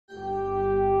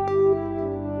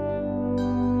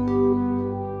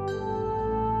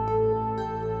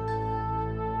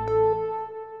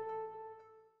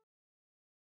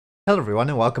Hello everyone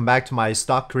and welcome back to my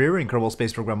stock career in Kerbal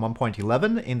Space Program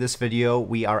 1.11. In this video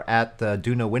we are at the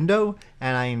Duna window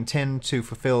and I intend to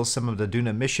fulfill some of the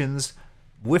Duna missions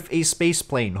with a space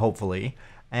plane hopefully.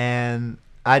 And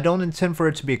I don't intend for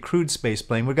it to be a crewed space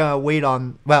plane. We're gonna wait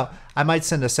on, well, I might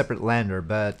send a separate lander,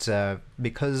 but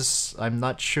because I'm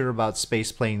not sure about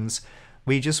space planes,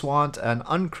 we just want an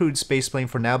uncrewed space plane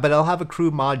for now, but I'll have a crew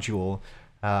module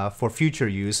for future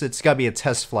use. It's gotta be a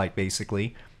test flight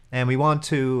basically. And we want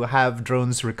to have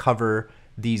drones recover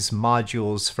these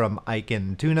modules from Ike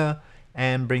and Duna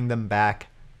and bring them back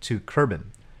to Kerbin.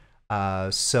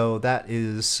 So that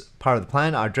is part of the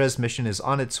plan. Our Dres mission is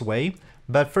on its way.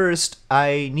 But first,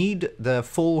 I need the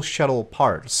full shuttle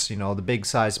parts, you know, the big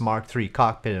size Mark III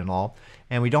cockpit and all.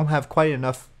 And we don't have quite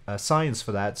enough science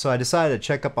for that. So I decided to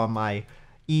check up on my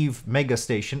Eve Mega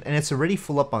Station, and it's already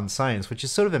full up on science, which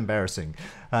is sort of embarrassing.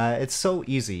 It's so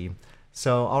easy.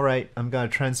 So, alright, I'm going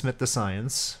to transmit the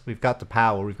science. We've got the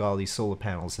power, we've got all these solar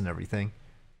panels and everything.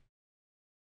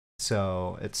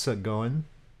 So, it's going.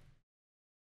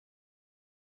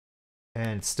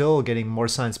 And it's still getting more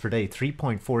science per day,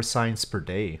 3.4 science per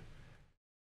day.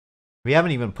 We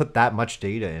haven't even put that much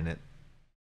data in it.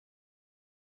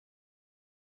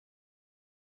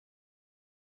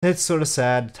 It's sort of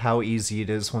sad how easy it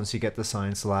is once you get the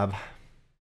science lab.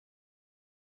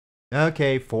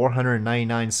 Okay,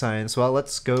 499 science. Well,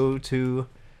 let's go to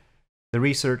the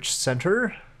research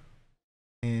center.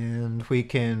 And we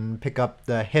can pick up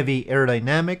the heavy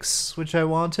aerodynamics, which I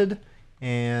wanted.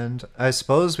 And I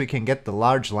suppose we can get the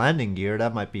large landing gear.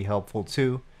 That might be helpful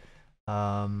too.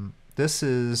 This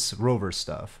is rover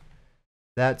stuff.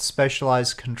 That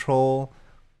specialized control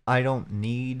I don't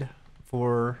need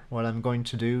for what I'm going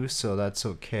to do, so that's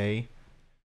okay.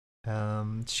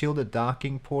 Shielded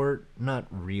docking port? Not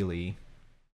really.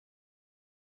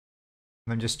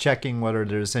 I'm just checking whether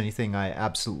there's anything I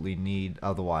absolutely need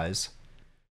otherwise.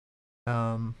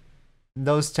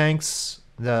 Those tanks,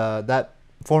 that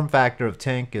form factor of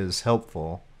tank is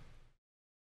helpful,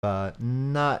 but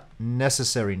not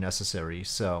necessary,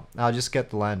 so I'll just get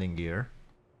the landing gear.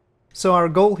 So our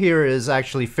goal here is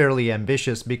actually fairly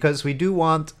ambitious because we do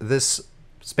want this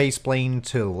space plane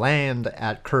to land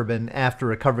at Kerbin after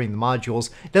recovering the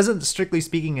modules. It doesn't, strictly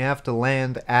speaking, have to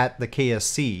land at the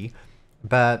KSC,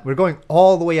 but we're going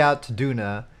all the way out to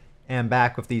Duna and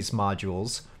back with these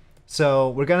modules. So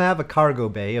we're going to have a cargo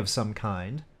bay of some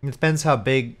kind. It depends how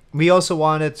big. We also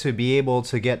want it to be able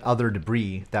to get other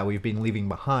debris that we've been leaving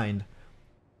behind.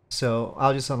 So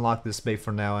I'll just unlock this bay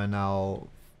for now and I'll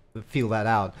feel that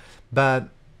out. But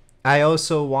I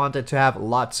also want it to have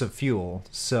lots of fuel.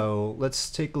 So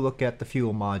let's take a look at the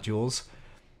fuel modules.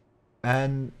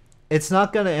 And it's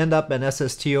not going to end up an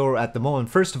SSTO at the moment.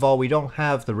 First of all, we don't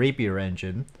have the Rapier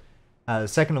engine.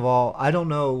 Second of all, I don't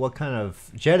know what kind of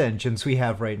jet engines we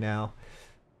have right now.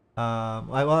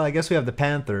 Well, I guess we have the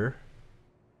Panther.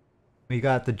 We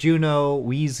got the Juno,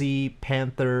 Wheezy,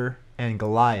 Panther, and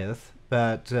Goliath.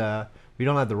 But we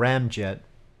don't have the Ramjet.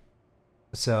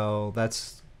 So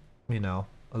that's, you know,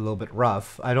 a little bit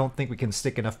rough. I don't think we can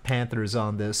stick enough Panthers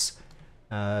on this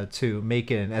to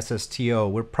make it an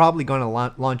SSTO. We're probably going to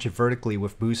launch it vertically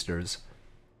with boosters,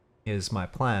 is my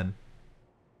plan.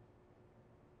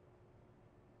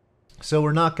 So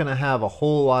we're not going to have a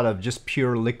whole lot of just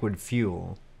pure liquid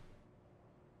fuel.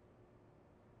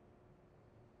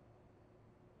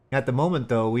 At the moment,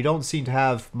 though, we don't seem to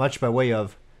have much by way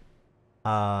of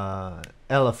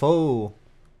LFO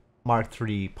Mark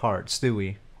III parts, do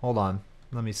we? Hold on.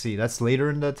 Let me see. That's later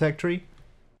in the tech tree?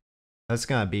 That's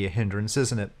gonna be a hindrance,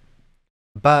 isn't it?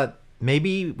 But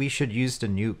maybe we should use the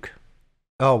nuke.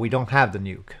 Oh, we don't have the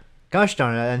nuke. Gosh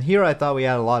darn it, and here I thought we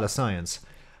had a lot of science.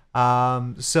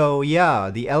 So yeah,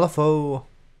 the LFO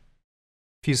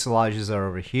fuselages are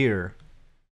over here.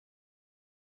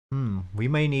 We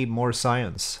may need more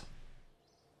science.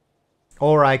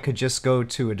 Or I could just go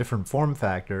to a different form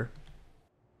factor.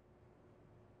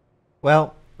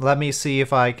 Well, let me see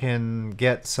if I can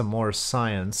get some more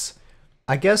science.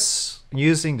 I guess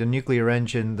using the nuclear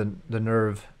engine, the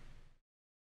nerve,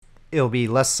 it'll be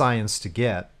less science to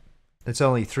get. It's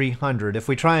only 300. If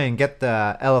we try and get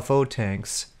the LFO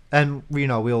tanks, and you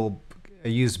know, we'll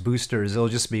use boosters, it'll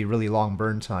just be really long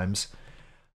burn times.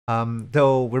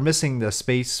 Though we're missing the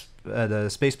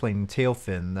spaceplane tail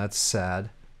fin, that's sad.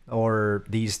 Or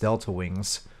these delta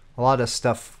wings. A lot of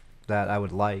stuff that I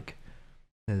would like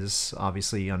is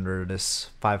obviously under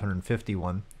this 550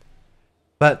 one.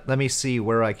 But let me see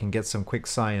where I can get some quick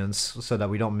science so that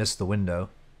we don't miss the window.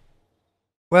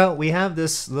 Well, we have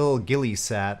this little Gilly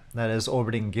sat that is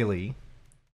orbiting Gilly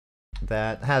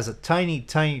that has a tiny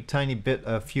bit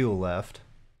of fuel left.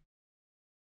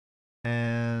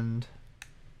 And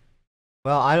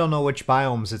well, I don't know which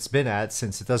biomes it's been at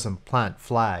since it doesn't plant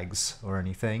flags or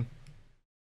anything.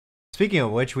 Speaking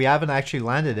of which, we haven't actually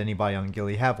landed anybody on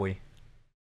Gilly, have we?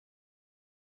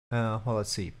 Well,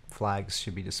 let's see. Flags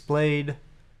should be displayed.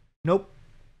 Nope.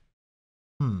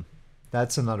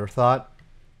 That's another thought.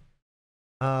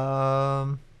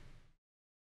 Let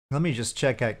me just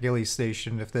check at Gilly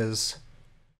Station if there's...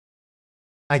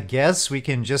 I guess we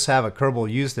can just have a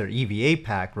Kerbal use their EVA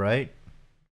pack, right?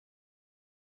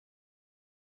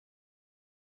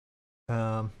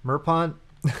 Merpont?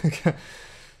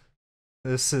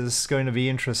 This is going to be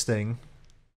interesting.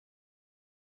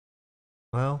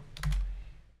 Well...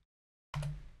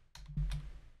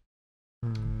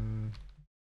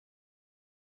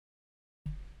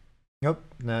 Nope,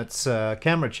 that's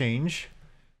camera change.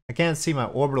 I can't see my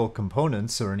orbital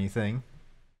components or anything.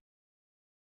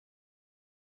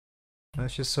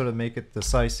 Let's just sort of make it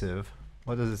decisive.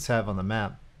 What does it have on the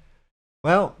map?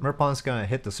 Well, Merpont's gonna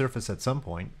hit the surface at some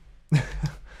point.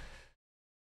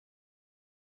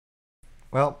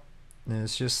 Well,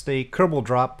 it's just a Kerbal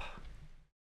drop.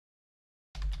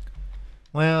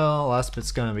 Well, last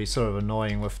bit's gonna be sort of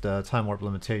annoying with the time warp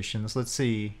limitations. Let's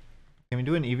see. Can we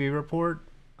do an EV report?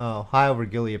 Oh, high over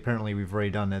Gilly, apparently we've already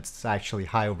done it. It's actually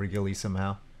high over Gilly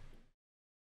somehow.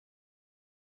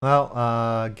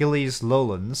 Well, Gilly's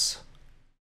lowlands.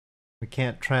 We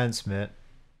can't transmit.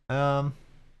 You know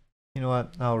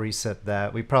what? I'll reset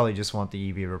that. We probably just want the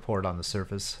EV report on the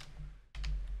surface.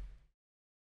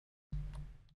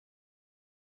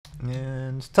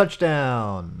 And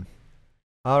touchdown!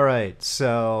 Alright,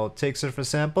 so take surface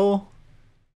sample.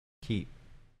 Keep.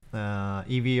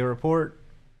 EV report.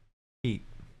 Keep.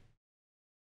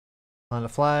 On the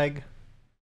flag.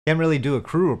 Can't really do a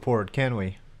crew report, can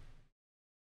we?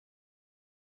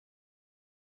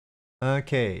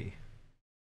 Okay.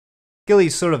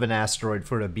 Gilly's sort of an asteroid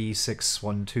for the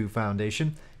B612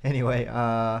 Foundation. Anyway,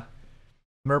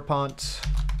 Merpont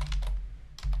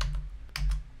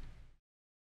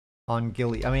on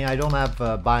Gilly. I mean, I don't have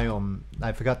a biome.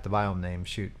 I forgot the biome name.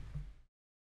 Shoot.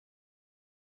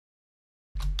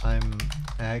 I'm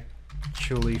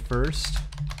actually first.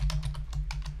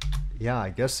 Yeah, I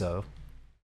guess so.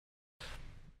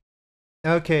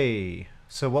 Okay,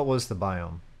 so what was the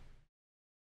biome?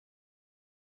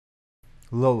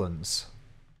 Lowlands.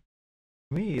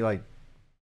 Can we, like,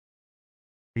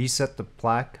 reset the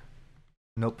plaque?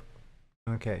 Nope.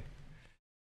 Okay.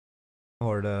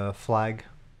 Or the flag.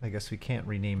 I guess we can't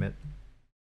rename it.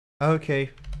 Okay.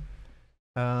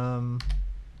 We're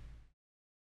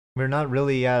not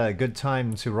really at a good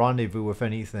time to rendezvous with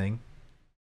anything.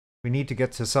 We need to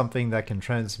get to something that can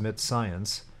transmit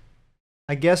science.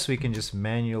 I guess we can just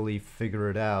manually figure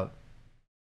it out.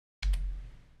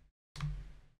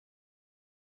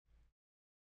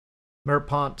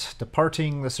 Merpont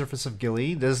departing the surface of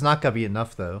Gilly. This is not gonna be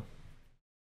enough though.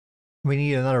 We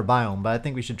need another biome, but I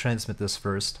think we should transmit this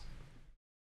first.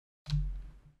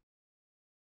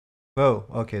 Whoa,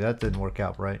 okay, that didn't work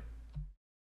out right.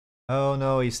 Oh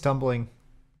no, he's stumbling.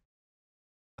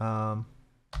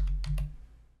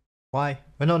 Why?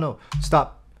 Oh, no,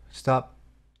 stop. Stop.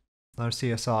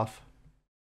 RCS off.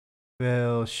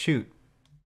 Well, shoot.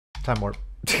 Time warp.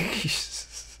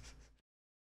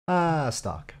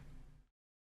 Stock.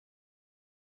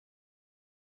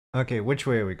 Okay, which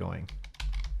way are we going?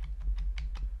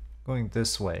 Going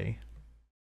this way.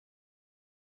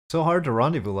 So hard to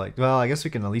rendezvous like. Well, I guess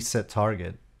we can at least set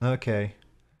target. Okay.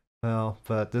 Well,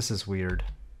 but this is weird.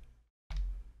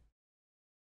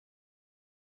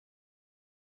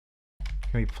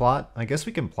 Can we plot? I guess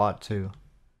we can plot too.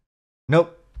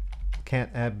 Nope. Can't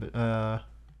add,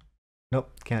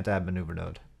 nope, can't add maneuver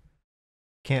node.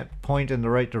 Can't point in the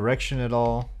right direction at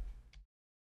all.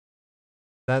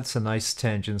 That's a nice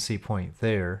tangency point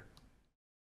there.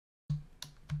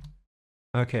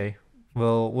 Okay,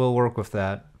 we'll work with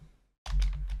that.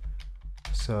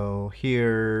 So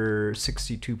here,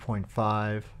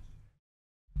 62.5.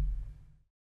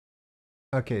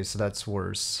 Okay, so that's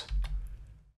worse.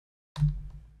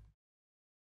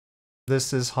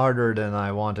 This is harder than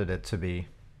I wanted it to be.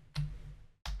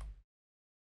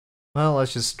 Well,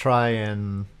 let's just try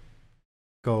and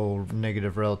go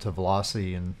negative relative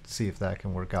velocity and see if that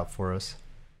can work out for us.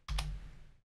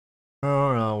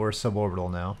 Oh no, we're suborbital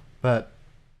now. But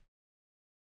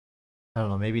I don't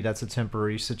know, maybe that's a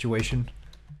temporary situation.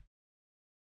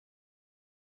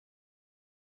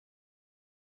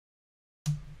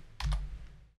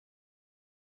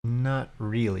 Not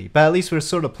really, but at least we're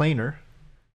sort of planar.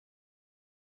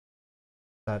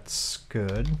 That's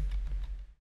good.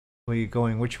 We're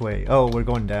going which way? Oh, we're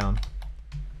going down.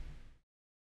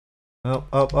 Oh,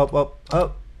 oh, oh, oh,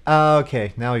 oh.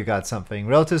 Okay, now we got something.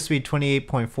 Relative speed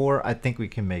 28.4. I think we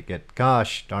can make it.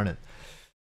 Gosh, darn it.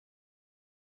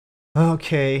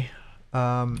 Okay.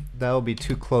 That'll be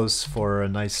too close for a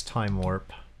nice time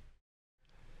warp.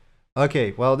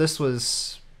 Okay, well, this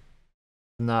was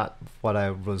not what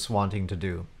I was wanting to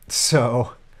do.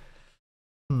 So,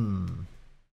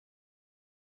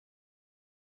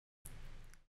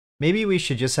 maybe we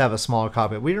should just have a smaller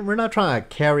cockpit. We're not trying to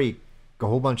carry a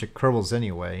whole bunch of Kerbals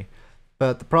anyway.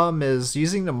 But the problem is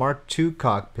using the Mark II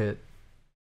cockpit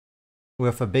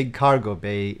with a big cargo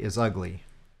bay is ugly.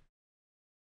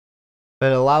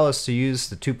 But it allows us to use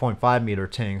the 2.5 meter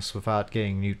tanks without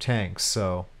getting new tanks,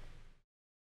 so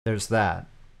there's that.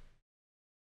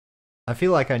 I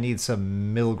feel like I need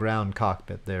some middle ground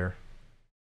cockpit there.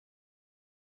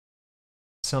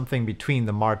 Something between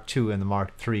the Mark II and the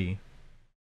Mark III.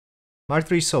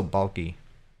 Mark III is so bulky.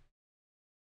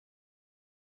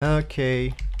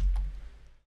 Okay.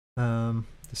 The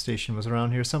station was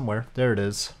around here somewhere. There it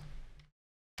is.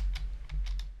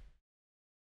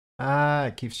 Ah,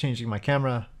 it keeps changing my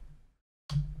camera.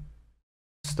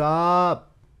 Stop!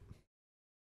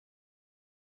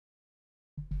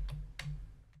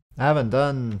 I haven't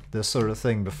done this sort of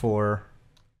thing before.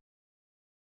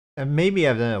 And maybe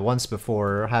I've done it once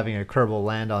before, having a Kerbal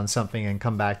land on something and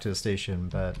come back to the station,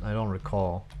 but I don't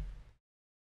recall.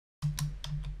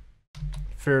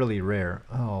 Fairly rare.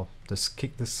 Oh,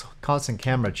 this constant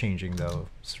camera changing though,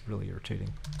 it's really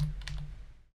irritating.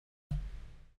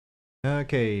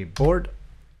 Okay, board.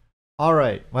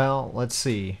 Alright, well, let's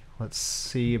see. Let's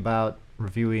see about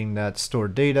reviewing that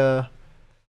stored data.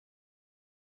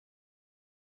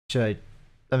 I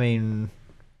mean,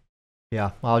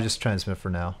 yeah, I'll just transmit for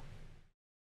now.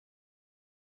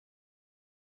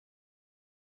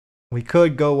 We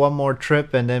could go one more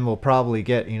trip and then we'll probably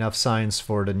get enough signs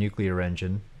for the nuclear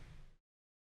engine.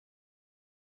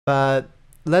 But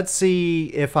let's see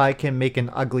if I can make an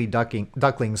ugly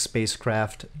duckling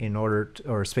spacecraft in order to,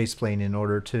 or spaceplane in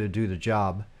order to do the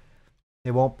job.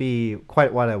 It won't be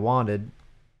quite what I wanted,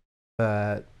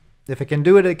 but if it can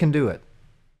do it, it can do it.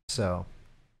 So.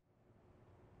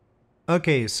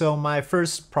 Okay, so my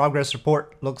first progress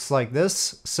report looks like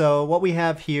this. So what we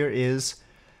have here is,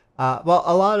 well,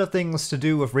 a lot of things to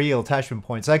do with radial attachment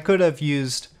points. I could have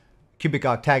used cubic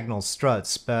octagonal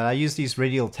struts, but I used these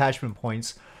radial attachment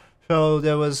points. So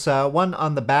there was one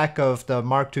on the back of the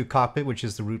Mark II cockpit, which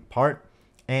is the root part,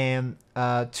 and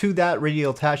to that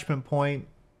radial attachment point,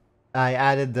 I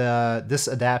added this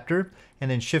adapter and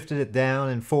then shifted it down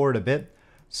and forward a bit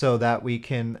so that we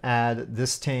can add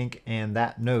this tank and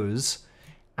that nose.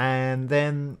 And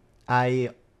then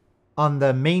on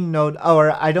the main node,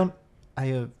 or I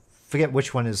forget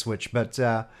which one is which, but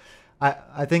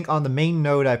I think on the main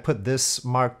node I put this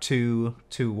Mark II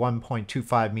to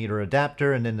 1.25 meter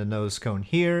adapter, and then the nose cone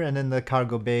here, and then the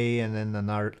cargo bay, and then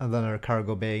another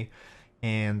cargo bay,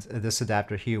 and this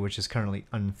adapter here, which is currently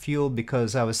unfueled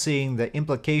because I was seeing the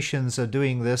implications of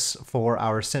doing this for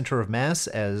our center of mass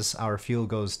as our fuel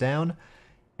goes down.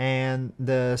 And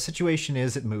the situation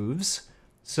is it moves.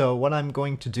 So what I'm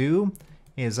going to do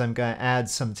is I'm going to add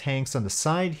some tanks on the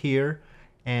side here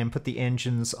and put the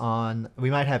engines on.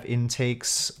 We might have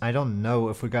intakes. I don't know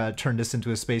if we're going to turn this into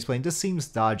a spaceplane. This seems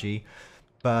dodgy.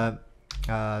 But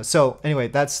so anyway,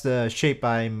 that's the shape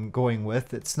I'm going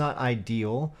with. It's not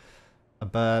ideal,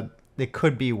 but it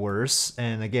could be worse.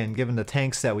 And again, given the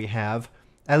tanks that we have,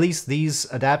 at least these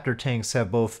adapter tanks have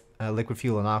both liquid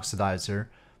fuel and oxidizer.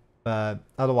 But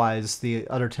otherwise, the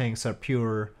other tanks are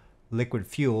pure liquid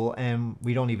fuel, and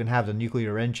we don't even have the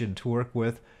nuclear engine to work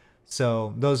with.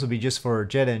 So those would be just for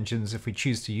jet engines if we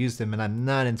choose to use them, and I'm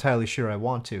not entirely sure I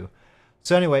want to.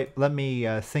 So anyway, let me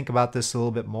think about this a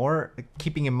little bit more,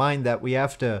 keeping in mind that we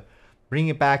have to bring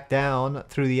it back down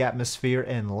through the atmosphere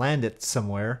and land it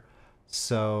somewhere.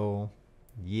 So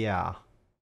yeah.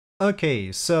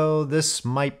 Okay, so this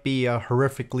might be a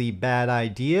horrifically bad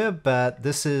idea, but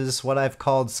this is what I've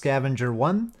called Scavenger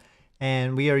 1.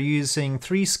 And we are using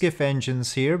 3 skiff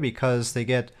engines here because they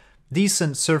get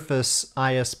decent surface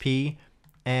ISP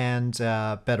and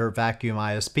better vacuum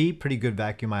ISP, pretty good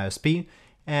vacuum ISP,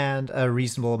 and a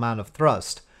reasonable amount of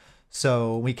thrust.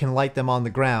 So we can light them on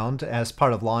the ground as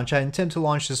part of launch. I intend to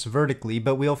launch this vertically,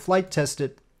 but we'll flight test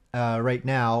it right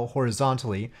now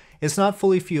horizontally. It's not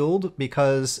fully fueled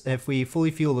because if we fully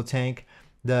fuel the tank,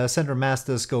 the center of mass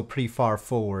does go pretty far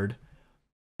forward.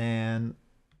 And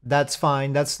that's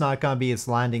fine. That's not going to be its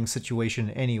landing situation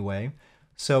anyway.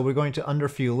 So we're going to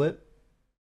underfuel it.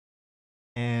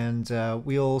 And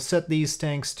we'll set these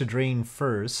tanks to drain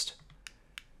 1st.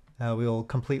 We'll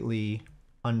completely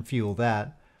unfuel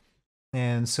that.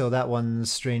 And so that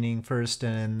one's draining first,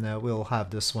 and we'll have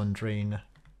this one drain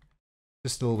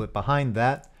just a little bit behind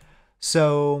that.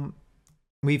 So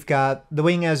we've got the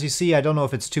wing, as you see. I don't know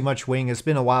if it's too much wing. It's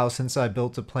been a while since I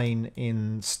built a plane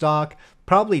in stock.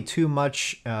 Probably too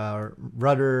much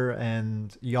rudder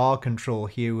and yaw control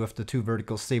here with the two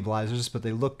vertical stabilizers, but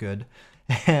they look good.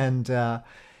 And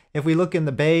if we look in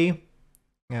the bay,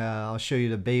 I'll show you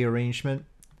the bay arrangement.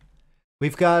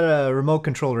 We've got a remote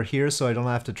controller here, so I don't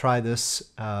have to try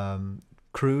this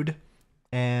crude.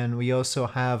 And we also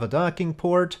have a docking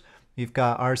port. We've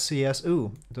got RCS.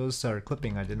 Ooh, those are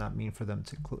clipping. I did not mean for them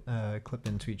to clip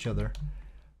into each other.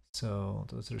 So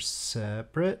those are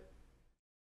separate.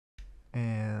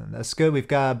 And that's good. We've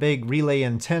got a big relay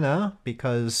antenna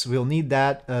because we'll need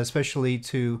that, especially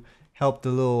to help the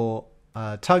little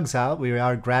tugs out. We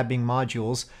are grabbing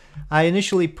modules. I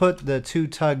initially put the two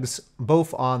tugs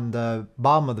both on the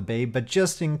bottom of the bay, but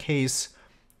just in case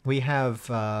we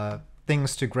have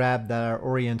things to grab that are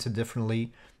oriented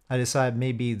differently, I decided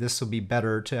maybe this will be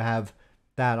better to have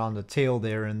that on the tail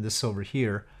there and this over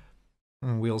here.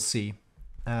 And we'll see.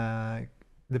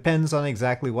 Depends on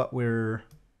exactly what we're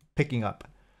picking up.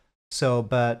 So,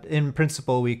 but in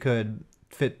principle, we could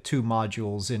fit two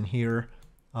modules in here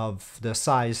of the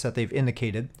size that they've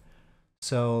indicated.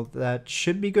 So that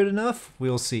should be good enough.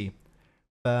 We'll see.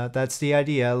 But that's the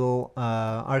idea. Little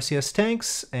RCS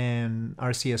tanks and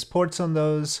RCS ports on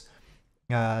those.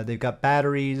 They've got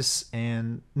batteries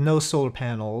and no solar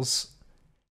panels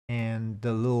and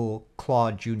the little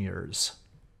Claw Juniors.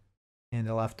 And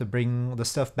they'll have to bring the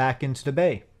stuff back into the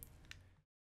bay.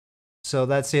 So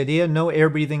that's the idea. No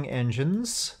air-breathing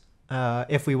engines.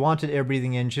 If we wanted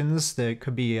air-breathing engines, there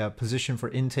could be a position for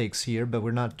intakes here, but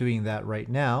we're not doing that right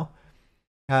now.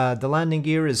 The landing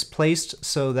gear is placed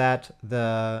so that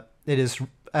it is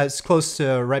as close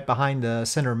to right behind the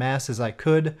center mass as I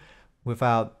could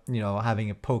without, having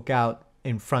it poke out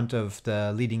in front of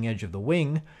the leading edge of the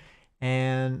wing.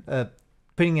 And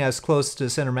putting it as close to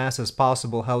center mass as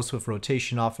possible helps with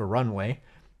rotation off a runway,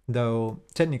 though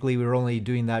technically we're only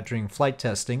doing that during flight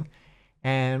testing.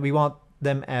 And we want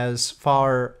them as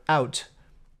far out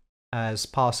as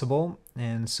possible,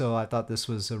 and so I thought this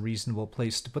was a reasonable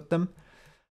place to put them.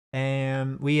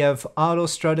 And we have auto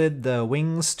strutted the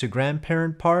wings to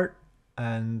grandparent part,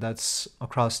 and that's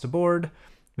across the board.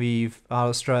 We've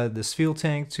auto strutted this fuel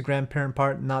tank to grandparent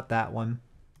part, not that one.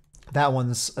 That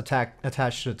one's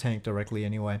attached to the tank directly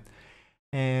anyway.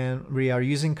 And we are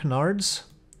using canards.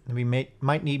 We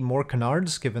might need more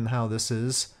canards given how this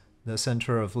is the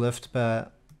center of lift,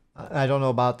 but I don't know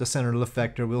about the center lift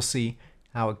vector. We'll see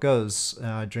how it goes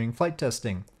during flight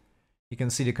testing. You can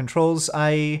see the controls.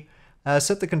 I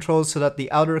set the controls so that the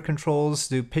outer controls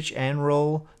do pitch and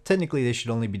roll. Technically, they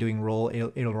should only be doing roll.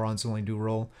 Ailerons only do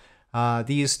roll.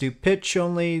 These do pitch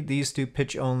only. These do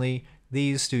pitch only.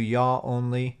 These do yaw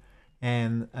only.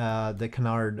 And the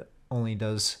canard only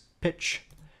does pitch.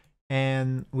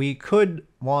 And we could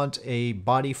want a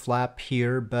body flap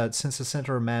here, but since the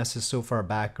center of mass is so far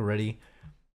back already,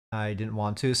 I didn't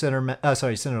want to. Center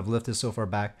of lift is so far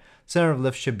back. Center of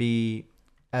lift should be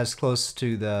as close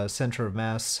to the center of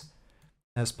mass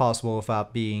as possible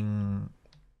without being,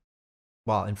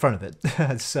 well, in front of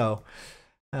it. So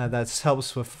that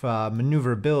helps with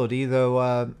maneuverability,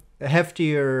 though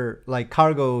heftier, like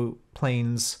cargo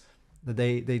planes,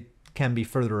 they can be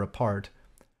further apart.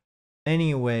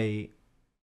 Anyway,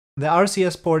 the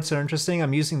RCS ports are interesting.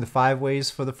 I'm using the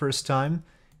 5-ways for the first time.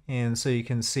 And so you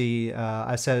can see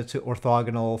I set it to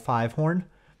orthogonal 5-horn.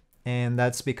 And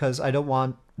that's because I don't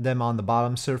want them on the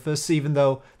bottom surface, even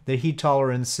though the heat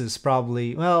tolerance is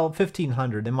probably, well,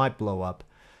 1500. It might blow up.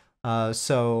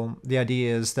 So the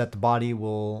idea is that the body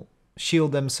will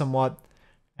shield them somewhat,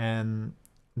 and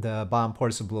the bottom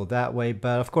ports will blow that way.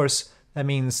 But of course, that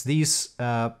means these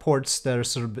ports that are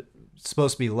sort of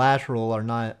supposed to be lateral are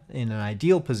not in an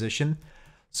ideal position.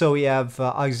 So we have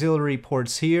auxiliary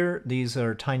ports here. These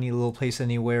are tiny little place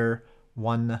anywhere,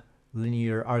 one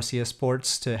linear RCS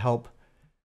ports to help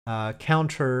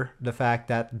counter the fact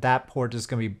that that port is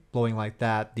going to be blowing like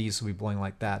that. These will be blowing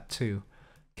like that to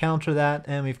counter that.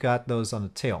 And we've got those on the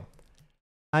tail.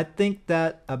 I think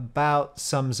that about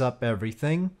sums up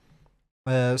everything.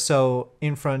 So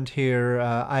in front here,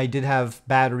 I did have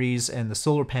batteries and the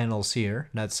solar panels here.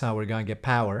 That's how we're going to get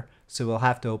power. So we'll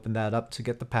have to open that up to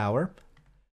get the power.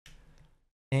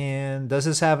 And does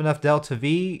this have enough delta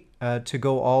V to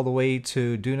go all the way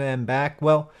to Duna and back?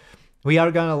 Well, we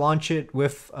are going to launch it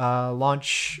with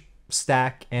launch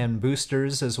stack and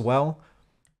boosters as well.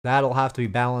 That'll have to be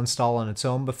balanced all on its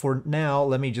own. But for now,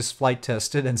 let me just flight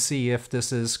test it and see if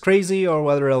this is crazy or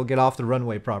whether it'll get off the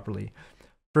runway properly.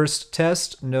 First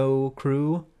test, no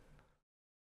crew.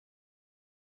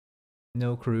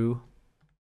 No crew.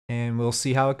 And we'll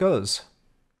see how it goes.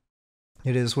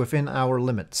 It is within our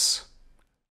limits.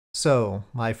 So,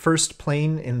 my first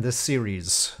plane in this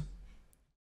series.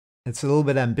 It's a little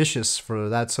bit ambitious for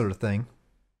that sort of thing.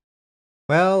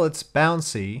 Well, it's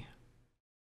bouncy.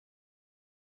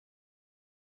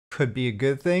 Could be a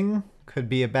good thing, could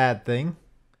be a bad thing.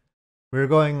 We're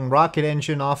going rocket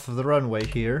engine off of the runway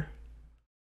here.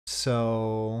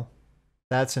 So,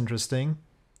 that's interesting.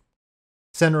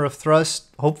 Center of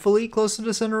thrust, hopefully close to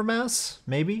the center of mass?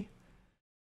 Maybe?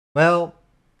 Well,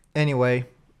 anyway.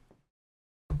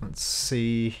 Let's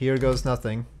see, here goes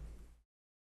nothing.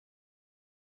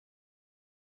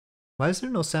 Why is there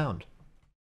no sound?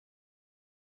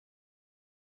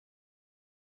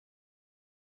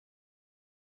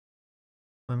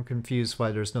 I'm confused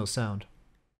why there's no sound.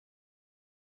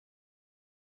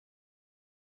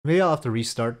 Maybe I'll have to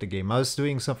restart the game. I was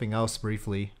doing something else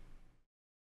briefly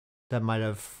that might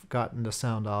have gotten the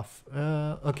sound off.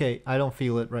 Okay, I don't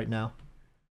feel it right now.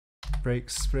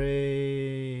 Brakes,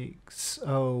 brakes.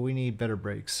 Oh, we need better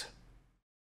brakes.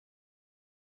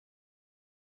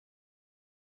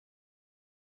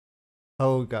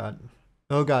 Oh god.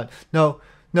 Oh god. No,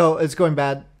 no, it's going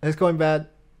bad. It's going bad.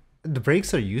 The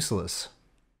brakes are useless.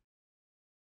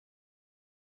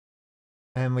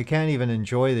 And we can't even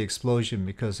enjoy the explosion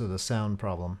because of the sound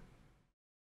problem.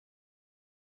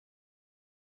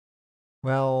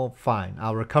 Well, fine.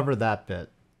 I'll recover that bit.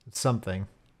 It's something.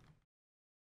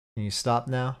 Can you stop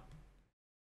now?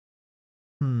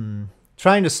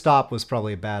 Trying to stop was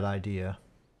probably a bad idea.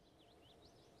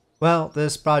 Well,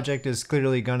 this project is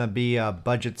clearly gonna be a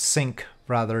budget sink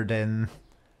rather than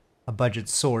a budget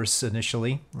source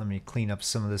initially. Let me clean up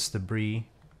some of this debris.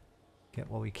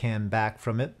 Get what we can back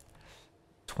from it.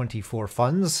 24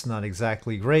 funds, not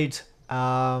exactly great.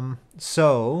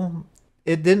 So,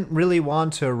 it didn't really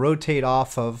want to rotate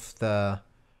off of the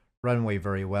runway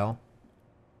very well.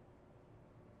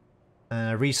 And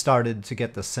I restarted to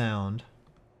get the sound.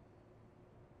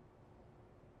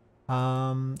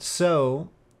 So,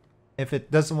 if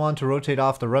it doesn't want to rotate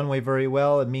off the runway very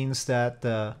well, it means that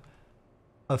the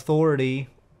authority,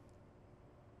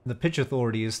 the pitch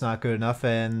authority is not good enough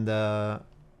and the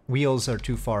wheels are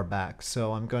too far back.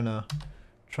 So I'm gonna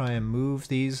try and move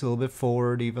these a little bit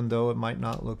forward even though it might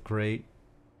not look great.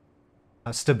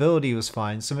 Stability was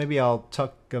fine, so maybe I'll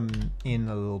tuck them in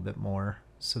a little bit more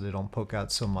so they don't poke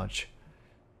out so much.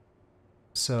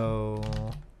 So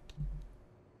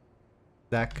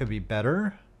that could be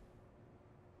better.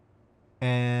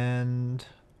 And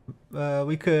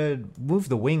we could move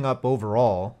the wing up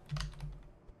overall.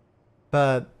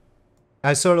 But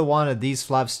I sort of wanted these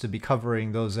flaps to be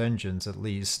covering those engines at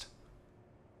least.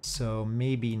 So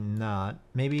maybe not.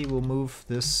 Maybe we'll move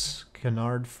this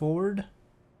canard forward.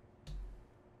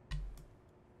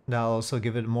 That'll also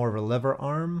give it more of a lever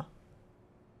arm.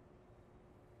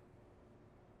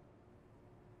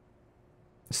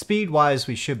 Speed-wise,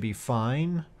 we should be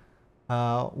fine.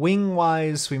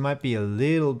 Wing-wise, we might be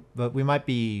but we might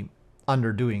be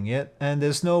underdoing it. And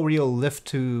there's no real lift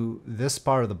to this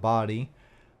part of the body.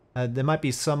 There might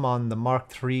be some on the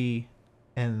Mark III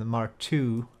and the Mark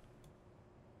II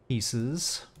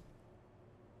pieces.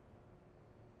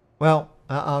 Well,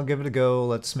 I'll give it a go.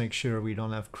 Let's make sure we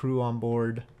don't have crew on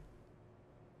board.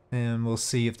 And we'll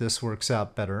see if this works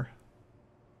out better.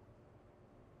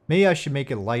 Maybe I should make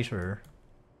it lighter.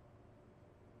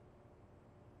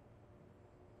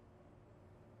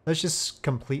 Let's just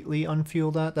completely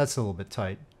unfuel that. That's a little bit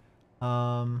tight.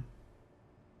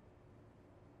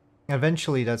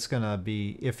 Eventually that's gonna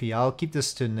be iffy. I'll keep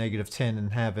this to -10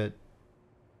 and have it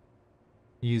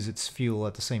use its fuel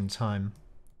at the same time.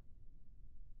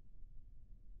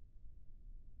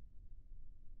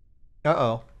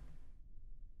 Uh-oh.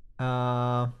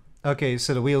 Okay,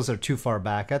 so the wheels are too far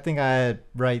back. I think I had it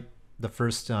right the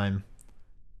first time.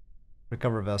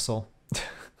 Recover vessel.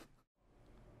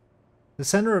 The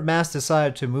center of mass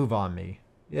decided to move on me.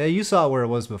 Yeah, you saw where it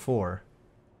was before.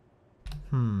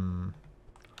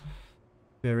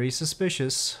 Very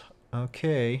suspicious.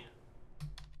 Okay.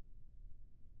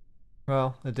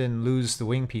 Well, it didn't lose the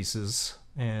wing pieces,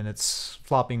 and it's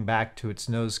flopping back to its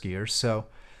nose gear, so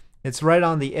it's right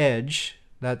on the edge.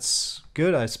 That's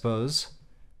good, I suppose.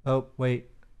 Oh, wait.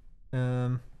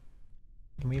 Can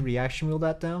we reaction wheel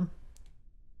that down?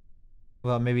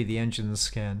 Well, maybe the engines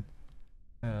can.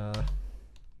 Oh,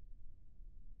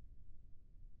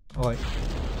 wait.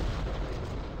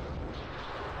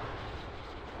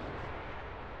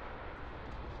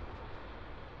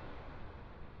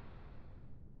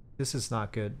 This is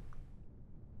not good.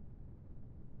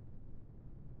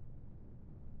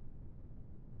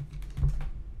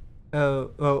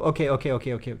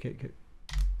 Okay.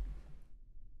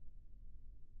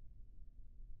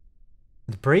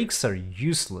 The brakes are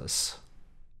useless.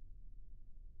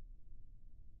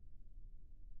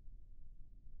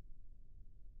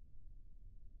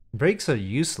 Brakes are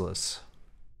useless.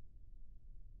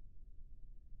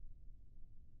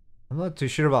 I'm not too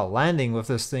sure about landing with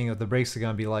this thing if the brakes are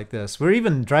gonna be like this. We're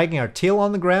even dragging our tail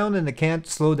on the ground and it can't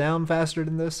slow down faster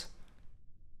than this?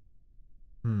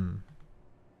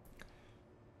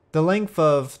 The length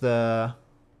of the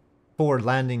forward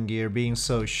landing gear being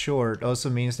so short also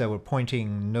means that we're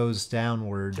pointing nose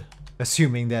downward,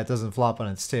 assuming that doesn't flop on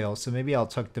its tail. So maybe I'll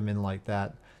tuck them in like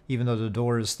that, even though the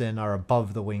doors then are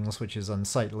above the wings, which is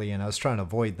unsightly, and I was trying to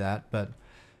avoid that, but,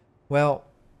 well,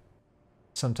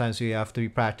 sometimes we have to be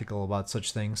practical about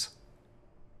such things.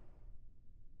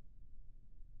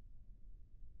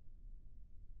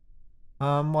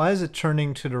 Why is it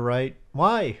turning to the right?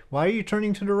 Why? Why are you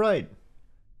turning to the right?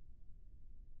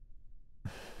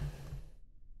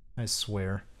 I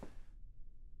swear.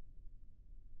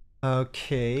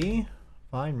 Okay.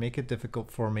 Fine, make it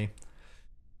difficult for me.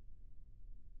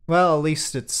 Well, at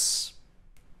least it's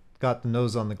got the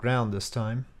nose on the ground this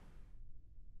time.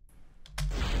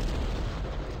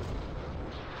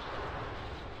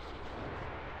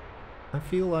 I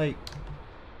feel like...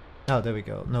 Oh, there we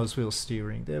go. Nose wheel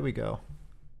steering. There we go.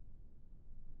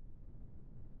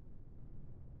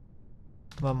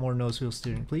 Come on, more nose wheel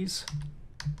steering, please.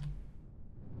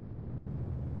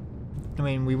 I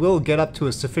mean, we will get up to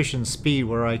a sufficient speed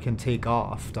where I can take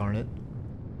off, darn it.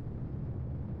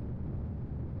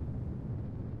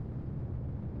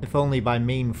 If only by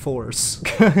main force.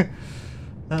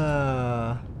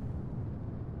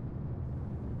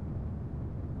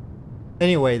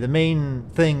 Anyway, the main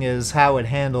thing is how it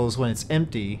handles when it's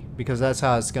empty, because that's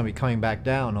how it's going to be coming back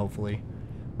down, hopefully.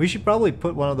 We should probably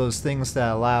put one of those things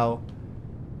that allow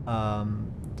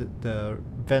the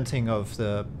venting of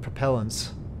the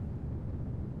propellants.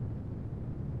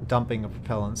 Dumping of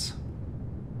propellants.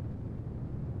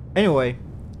 Anyway,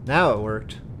 now it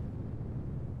worked.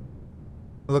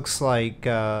 Looks like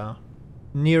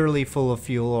nearly full of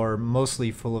fuel, or mostly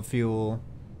full of fuel.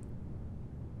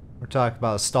 We're talking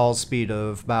about a stall speed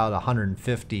of about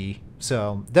 150,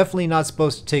 so definitely not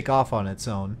supposed to take off on its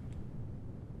own.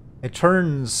 It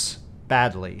turns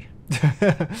badly.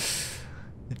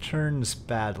 It turns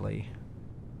badly.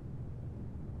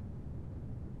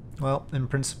 Well, in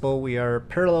principle, we are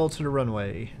parallel to the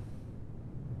runway.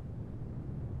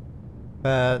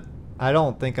 But I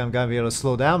don't think I'm going to be able to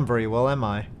slow down very well, am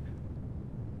I?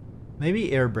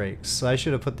 Maybe air brakes. I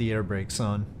should have put the air brakes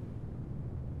on.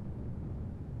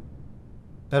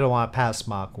 I don't want to pass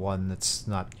Mach 1. That's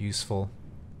not useful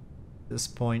at this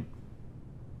point.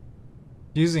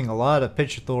 Using a lot of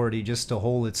pitch authority just to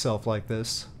hold itself like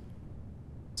this.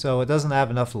 So it doesn't have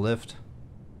enough lift.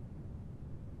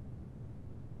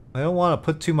 I don't want to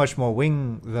put too much more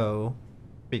wing, though,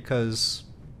 because,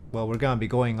 well, we're going to be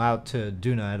going out to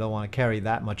Duna. I don't want to carry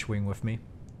that much wing with me.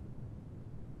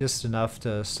 Just enough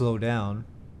to slow down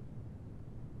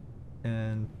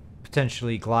and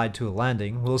potentially glide to a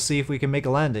landing. We'll see if we can make a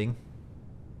landing.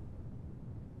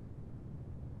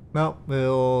 Well,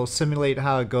 we'll simulate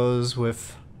how it goes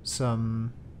with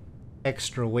some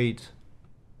extra weight.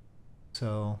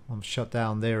 So I'll shut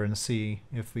down there and see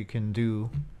if we can do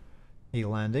a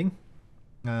landing.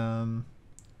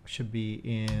 Should be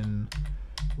in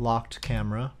locked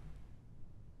camera.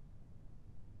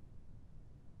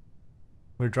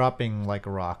 We're dropping like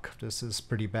a rock. This is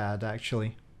pretty bad,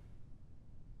 actually.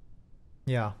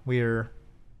 Yeah, we're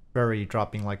very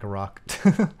dropping like a rock.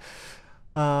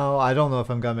 I don't know if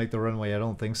I'm gonna make the runway. I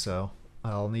don't think so.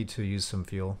 I'll need to use some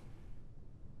fuel.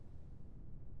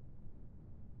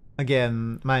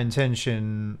 Again, my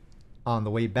intention on the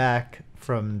way back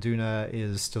from Duna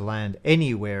is to land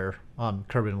anywhere on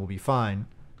Kerbal will be fine.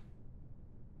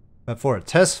 But for a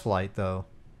test flight, though,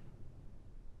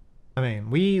 I mean,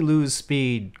 we lose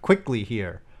speed quickly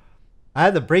here. I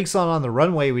had the brakes on the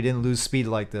runway, we didn't lose speed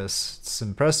like this. It's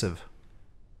impressive.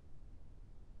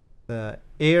 The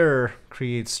air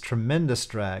creates tremendous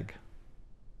drag.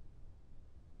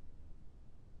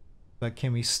 But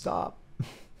can we stop?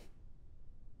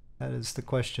 That is the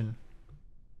question.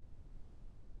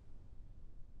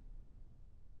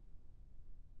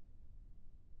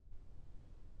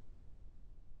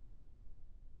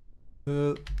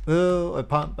 I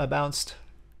bounced.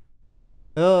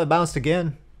 Oh, I bounced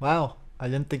again. Wow, I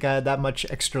didn't think I had that much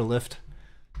extra lift.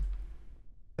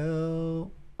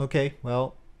 Oh, okay,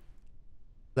 well,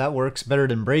 that works better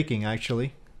than braking,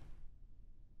 actually.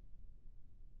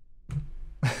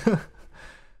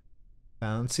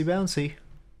 Bouncy, bouncy.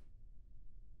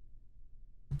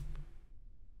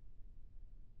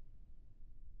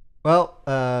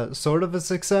 Well, sort of a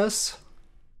success.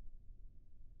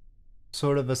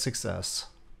 Sort of a success.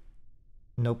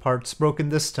 No parts broken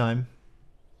this time.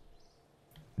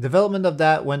 Development of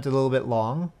that went a little bit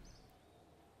long.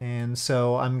 And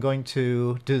so I'm going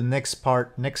to do the next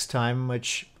part next time,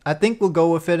 which I think we'll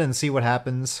go with it and see what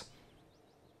happens.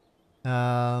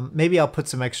 Maybe I'll put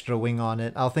some extra wing on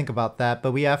it. I'll think about that,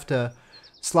 but we have to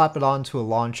slap it onto a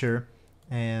launcher.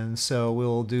 And so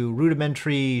we'll do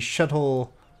rudimentary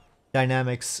shuttle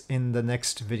dynamics in the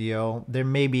next video. There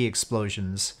may be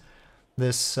explosions.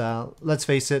 This, let's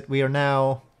face it, we are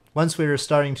now, once we're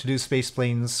starting to do space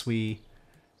planes, we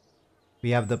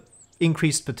have the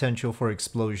increased potential for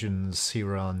explosions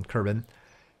here on Kerbal.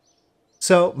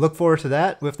 So, look forward to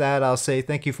that. With that, I'll say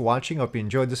thank you for watching. Hope you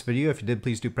enjoyed this video. If you did,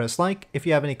 please do press like. If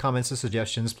you have any comments or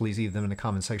suggestions, please leave them in the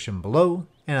comment section below,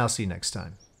 and I'll see you next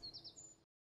time.